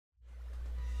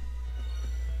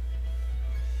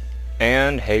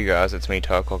And hey guys, it's me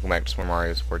Tuck. Welcome back to Super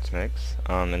Mario Sports Mix.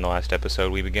 In the last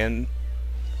episode we began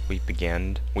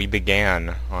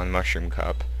on Mushroom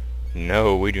Cup.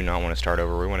 No, we do not want to start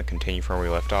over. We want to continue from where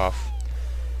we left off.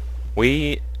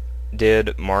 We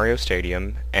did Mario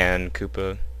Stadium and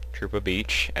Koopa Troopa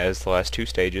Beach as the last two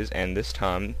stages, and this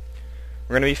time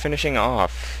we're going to be finishing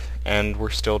off, and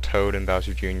we're still Toad and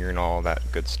Bowser Jr. and all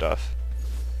that good stuff.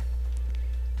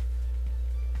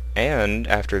 And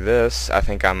after this, I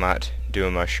think I might do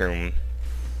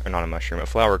a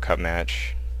flower cup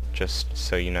match, just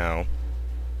so you know.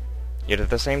 Yet at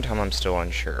the same time, I'm still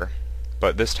unsure.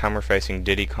 But this time we're facing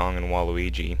Diddy Kong and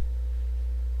Waluigi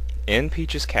in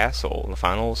Peach's Castle, the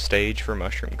final stage for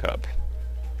Mushroom Cup.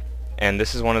 And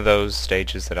this is one of those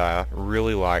stages that I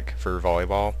really like for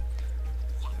volleyball,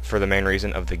 for the main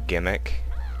reason of the gimmick.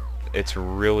 It's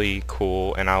really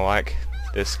cool, and I like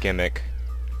this gimmick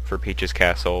for Peach's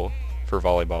Castle for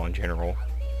volleyball in general,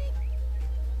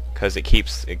 because it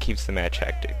keeps the match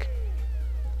hectic.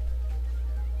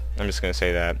 I'm just gonna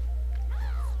say that.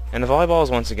 And the volleyball is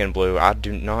once again blue. I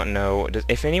do not know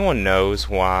if anyone knows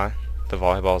why the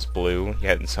volleyball is blue,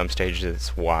 yet in some stages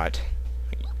it's white.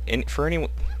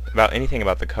 About anything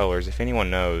about the colors, if anyone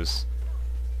knows,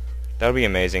 that would be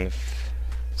amazing if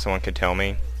someone could tell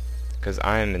me, because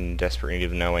I am in desperate need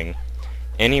of knowing.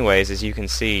 Anyways, as you can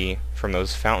see from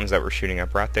those fountains that were shooting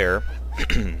up right there,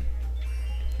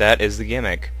 that is the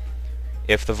gimmick.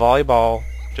 If the volleyball,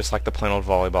 just like the plain old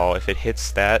volleyball, if it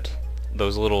hits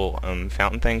those little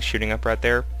fountain things shooting up right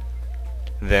there,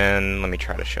 then let me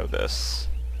try to show this.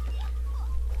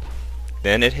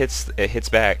 Then it hits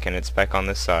back, and it's back on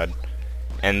this side,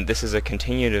 and this is a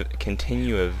continuous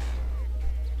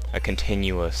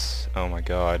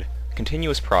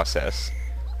process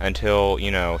until, you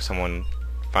know, someone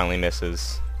finally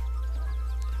misses.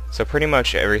 So pretty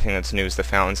much everything that's new is the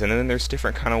fountains, and then there's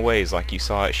different kind of ways, like you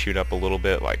saw it shoot up a little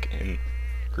bit, like in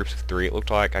groups of 3 it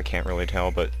looked like. I can't really tell,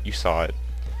 but you saw it.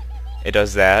 It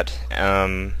does that.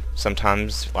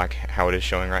 Sometimes, like how it is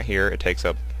showing right here, it takes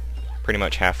up pretty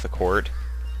much half the court.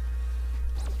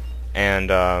 And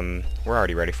we're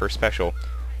already ready for a special.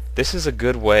 This is a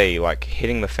good way, like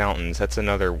hitting the fountains, that's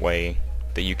another way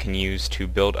that you can use to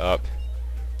build up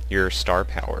your star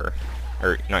power.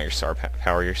 Or not your star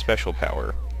power, your special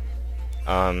power.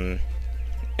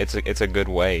 It's a good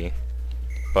way,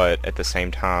 but at the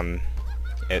same time,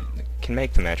 it can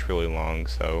make the match really long.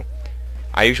 So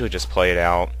I usually just play it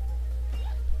out.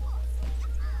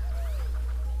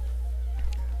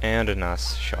 And a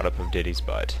nice shot up of Diddy's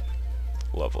butt.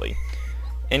 Lovely.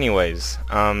 Anyways,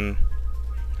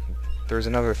 there's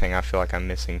another thing I feel like I'm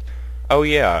missing. Oh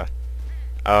yeah.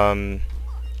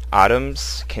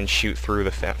 Items can shoot through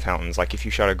the fountains. Like if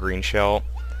you shot a green shell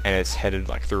and it's headed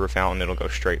like through a fountain, it'll go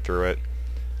straight through it.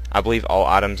 I believe all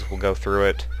items will go through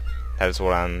it. That is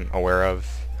what I'm aware of.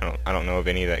 I don't know of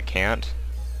any that can't.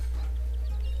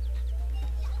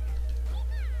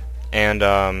 And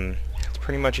that's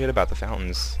pretty much it about the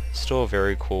fountains. Still a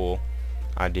very cool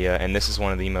idea, and this is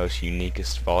one of the most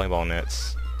uniquest volleyball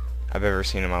nets I've ever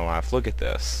seen in my life. Look at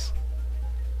this.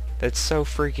 That's so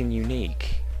freaking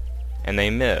unique. And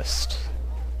they missed.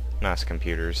 Nice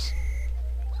computers.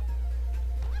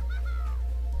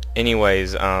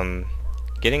 Anyways,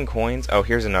 getting coins. Oh,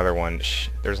 here's another one.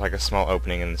 There's like a small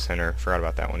opening in the center. Forgot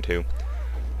about that one too.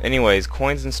 Anyways,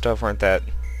 coins and stuff aren't that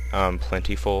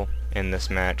plentiful in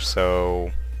this match,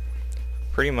 so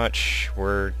pretty much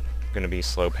we're gonna be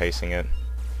slow pacing it.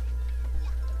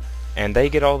 And they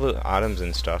get all the items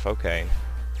and stuff. Okay,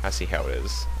 I see how it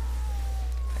is.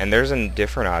 And there's a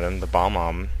different item, the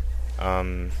Bob-omb.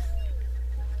 I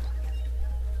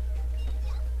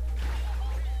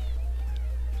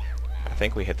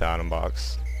think we hit the item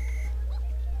box.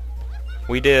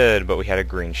 We did, but we had a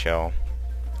green shell.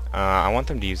 I want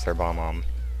them to use their Bob-omb.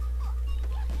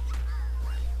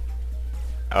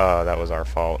 That was our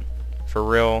fault. For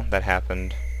real, that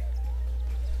happened.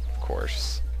 Of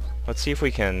course. Let's see if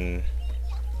we can...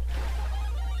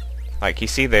 Like, you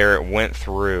see there, it went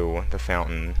through the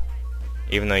fountain.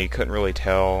 Even though you couldn't really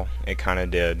tell, it kinda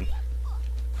did.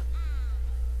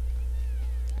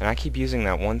 And I keep using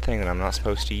that one thing that I'm not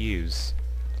supposed to use.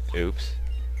 Oops.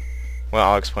 Well,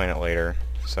 I'll explain it later.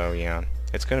 So, yeah.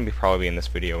 It's gonna be probably in this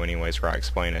video anyways where I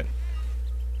explain it.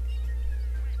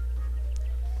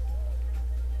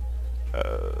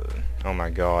 Oh my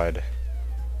god.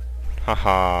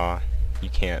 Haha. You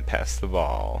can't pass the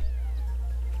ball.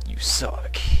 You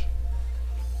suck.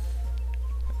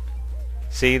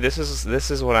 See, this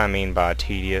is what I mean by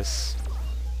tedious,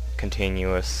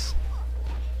 continuous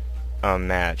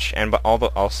match. And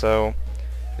also,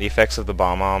 the effects of the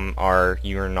Bob-omb are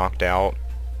you are knocked out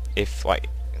if, like,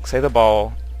 say the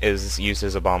ball is used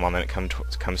as a Bob-omb and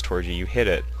it comes towards you, you hit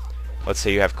it. Let's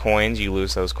say you have coins, you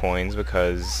lose those coins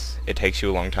because it takes you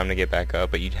a long time to get back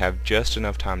up, but you'd have just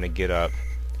enough time to get up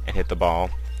and hit the ball,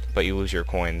 but you lose your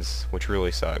coins, which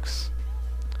really sucks.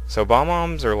 So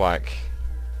Bob-ombs are like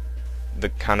the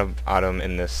kind of item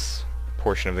in this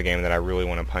portion of the game that I really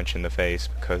want to punch in the face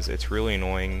because it's really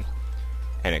annoying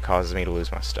and it causes me to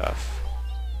lose my stuff.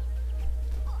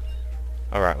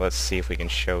 Alright, let's see if we can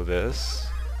show this.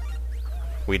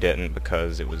 We didn't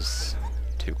because it was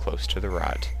too close to the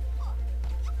right.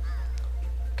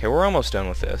 Okay, we're almost done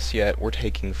with this, yet we're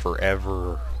taking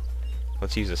forever.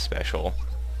 Let's use a special.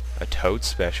 A Toad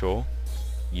special.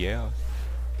 Yeah.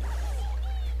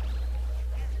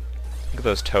 Look at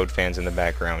those Toad fans in the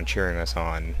background cheering us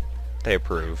on. They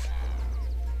approve.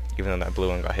 Even though that blue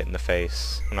one got hit in the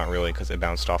face. Well, not really, because it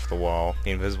bounced off the wall.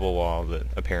 The invisible wall that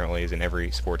apparently is in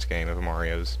every sports game of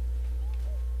Mario's.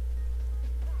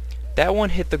 That one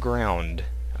hit the ground.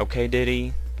 Okay,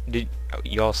 Diddy?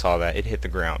 Y'all saw that. It hit the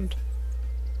ground.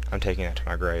 I'm taking that to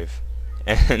my grave.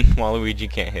 And Waluigi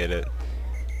can't hit it.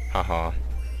 Haha.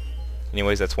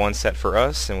 Anyways, that's one set for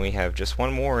us, and we have just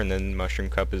one more, and then Mushroom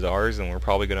Cup is ours, and we're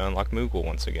probably going to unlock Moogle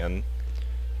once again.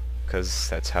 Because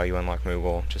that's how you unlock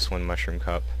Moogle, just win Mushroom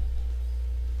Cup.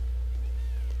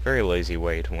 Very lazy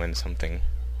way to win something.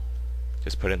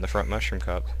 Just put it in the front Mushroom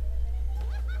Cup.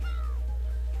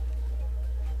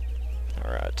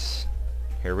 Alright,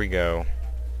 here we go.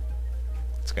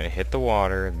 It's going to hit the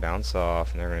water and bounce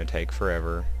off, and they're going to take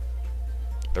forever.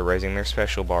 They're raising their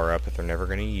special bar up that they're never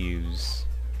going to use.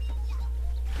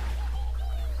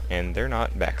 And they're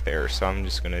not back there, so I'm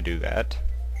just going to do that.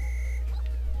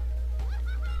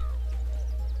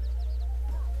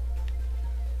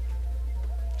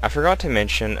 I forgot to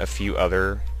mention a few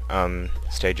other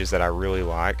stages that I really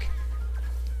like,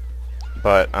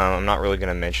 but I'm not really going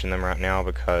to mention them right now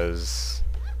because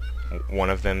one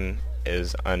of them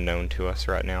is unknown to us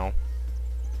right now.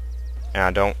 And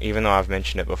I don't, even though I've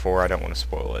mentioned it before, I don't want to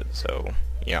spoil it, so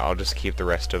yeah, I'll just keep the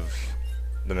rest of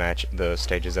the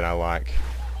stages that I like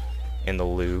in the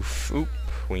loof. Oop,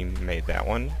 we made that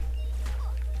one.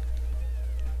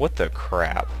 What the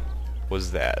crap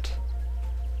was that?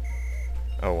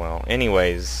 Oh well.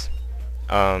 Anyways,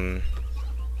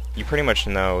 you pretty much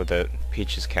know that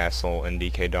Peach's Castle and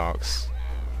DK Docks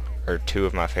are two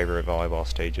of my favorite volleyball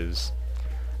stages.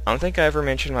 I don't think I ever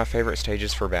mentioned my favorite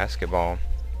stages for basketball.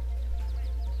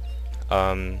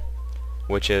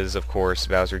 Which is, of course,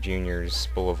 Bowser Jr.'s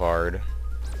Boulevard,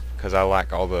 because I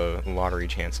like all the lottery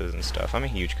chances and stuff. I'm a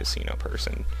huge casino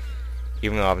person.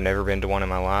 Even though I've never been to one in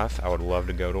my life, I would love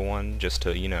to go to one just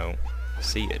to, you know,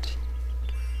 see it.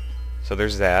 So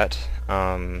there's that.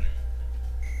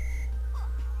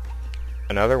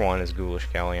 Another one is Ghoulish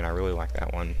Galley, and I really like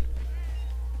that one.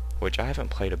 Which I haven't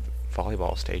played a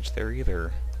volleyball stage there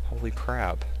either. Holy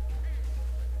crap.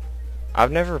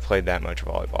 I've never played that much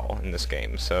volleyball in this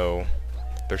game, so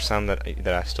there's some that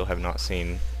I still have not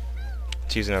seen.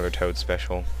 Let's use another Toad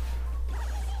special,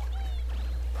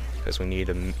 because we need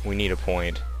a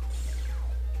point.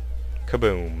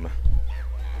 Kaboom!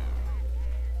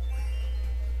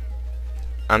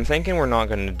 I'm thinking we're not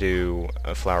going to do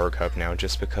a Flower Cup now,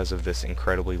 just because of this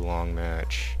incredibly long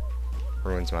match.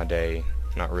 Ruins my day.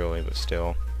 Not really, but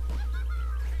still.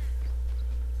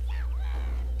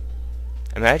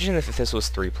 Imagine if this was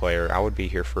 3-player, I would be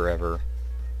here forever.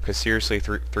 Because seriously,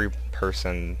 three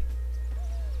person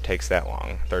takes that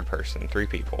long. Third person, 3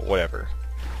 people, whatever.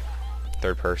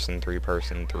 Third person, 3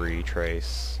 person, 3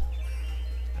 trace.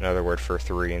 Another word for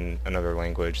 3 in another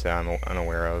language that I'm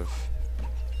unaware of.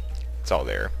 It's all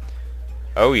there.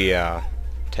 Oh yeah,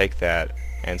 take that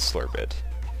and slurp it.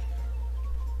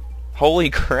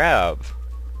 Holy crap!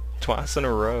 Twice in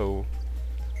a row.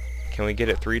 Can we get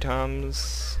it 3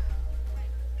 times?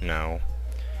 No.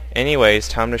 Anyways,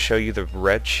 time to show you the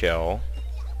red shell.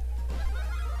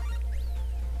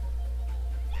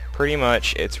 Pretty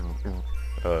much,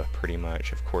 pretty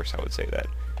much, of course I would say that.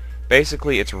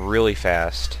 Basically, it's really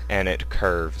fast, and it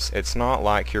curves. It's not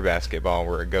like your basketball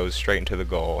where it goes straight into the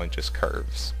goal and just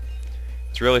curves.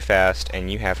 It's really fast,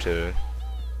 and you have to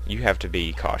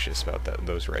be cautious about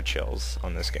those red shells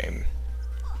on this game.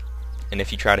 And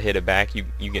if you try to hit it back,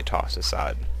 you get tossed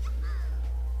aside.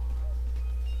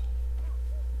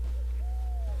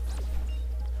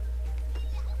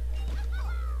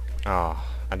 Ah,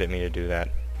 I didn't mean to do that.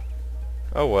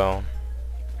 Oh well.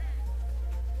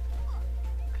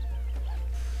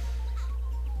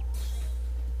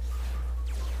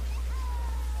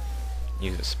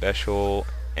 Use a special,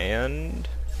 and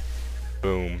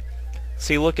boom.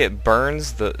 See, look, it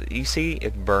burns you see,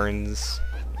 it burns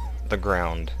the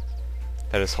ground.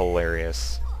 That is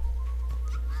hilarious.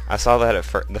 I saw that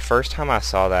the first time I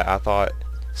saw that, I thought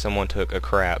someone took a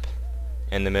crap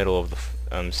in the middle of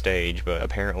the stage, but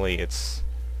apparently it's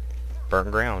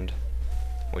burnt ground,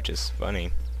 which is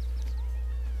funny.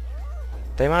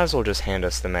 They might as well just hand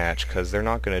us the match, because they're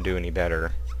not going to do any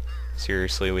better.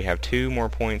 Seriously, we have 2 more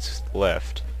points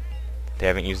left. They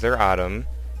haven't used their item.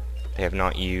 They have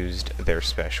not used their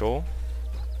special.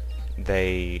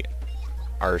 They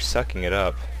are sucking it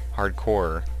up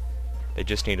hardcore. They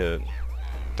just need to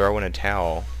throw in a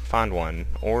towel, find one,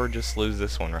 or just lose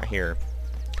this one right here.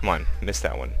 Come on, miss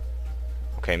that one.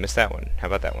 Okay, miss that one. How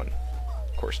about that one?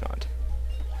 Of course not.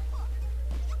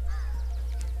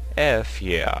 F,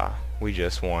 yeah, we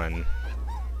just won.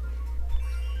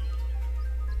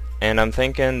 And I'm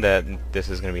thinking that this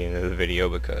is going to be the end of the video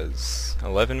because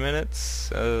 11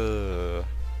 minutes? No.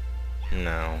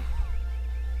 I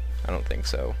don't think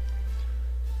so.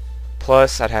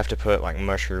 Plus, I'd have to put like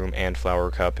mushroom and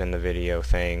flower cup in the video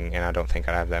thing, and I don't think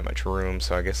I'd have that much room,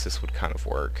 so I guess this would kind of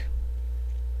work.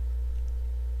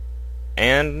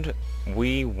 And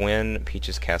we win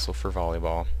Peach's Castle for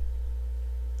volleyball.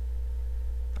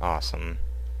 Awesome.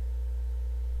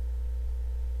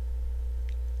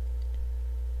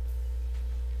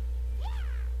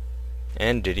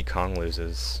 And Diddy Kong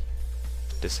loses.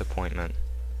 Disappointment.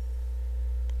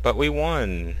 But we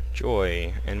won!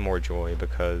 Joy, and more joy,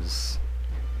 because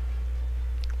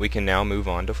we can now move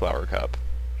on to Flower Cup.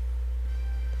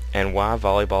 And why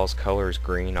volleyball's color is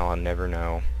green, I'll never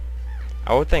know.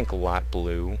 I would think light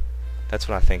blue. That's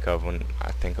what I think of when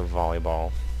I think of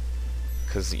volleyball.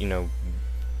 Because, you know,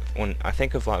 when I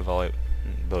think of volleyball,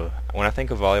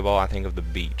 I think of the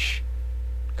beach.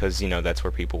 Because, you know, that's where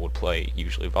people would play,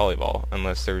 usually volleyball.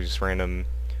 Unless there's random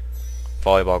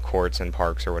volleyball courts in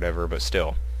parks or whatever, but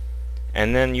still.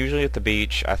 And then usually at the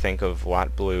beach, I think of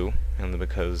light blue, and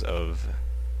because of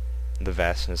the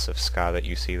vastness of sky that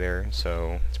you see there.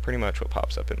 So it's pretty much what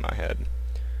pops up in my head.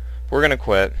 We're gonna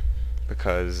quit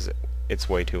because it's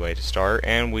way too late to start,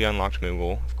 and we unlocked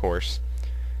Moogle, of course.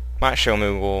 Might show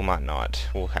Moogle, might not.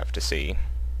 We'll have to see.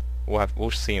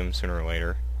 We'll see him sooner or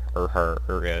later, or her,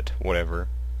 or it, whatever.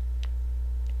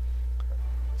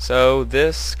 So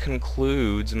this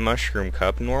concludes Mushroom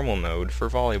Cup normal mode for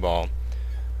volleyball.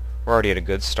 We're already at a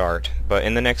good start, but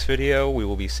in the next video we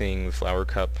will be seeing the Flower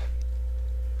Cup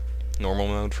normal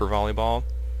mode for volleyball,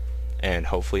 and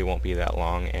hopefully it won't be that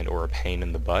long and or a pain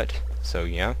in the butt. So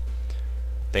yeah,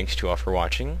 thanks to you all for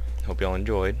watching. Hope you all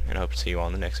enjoyed, and I hope to see you all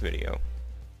in the next video.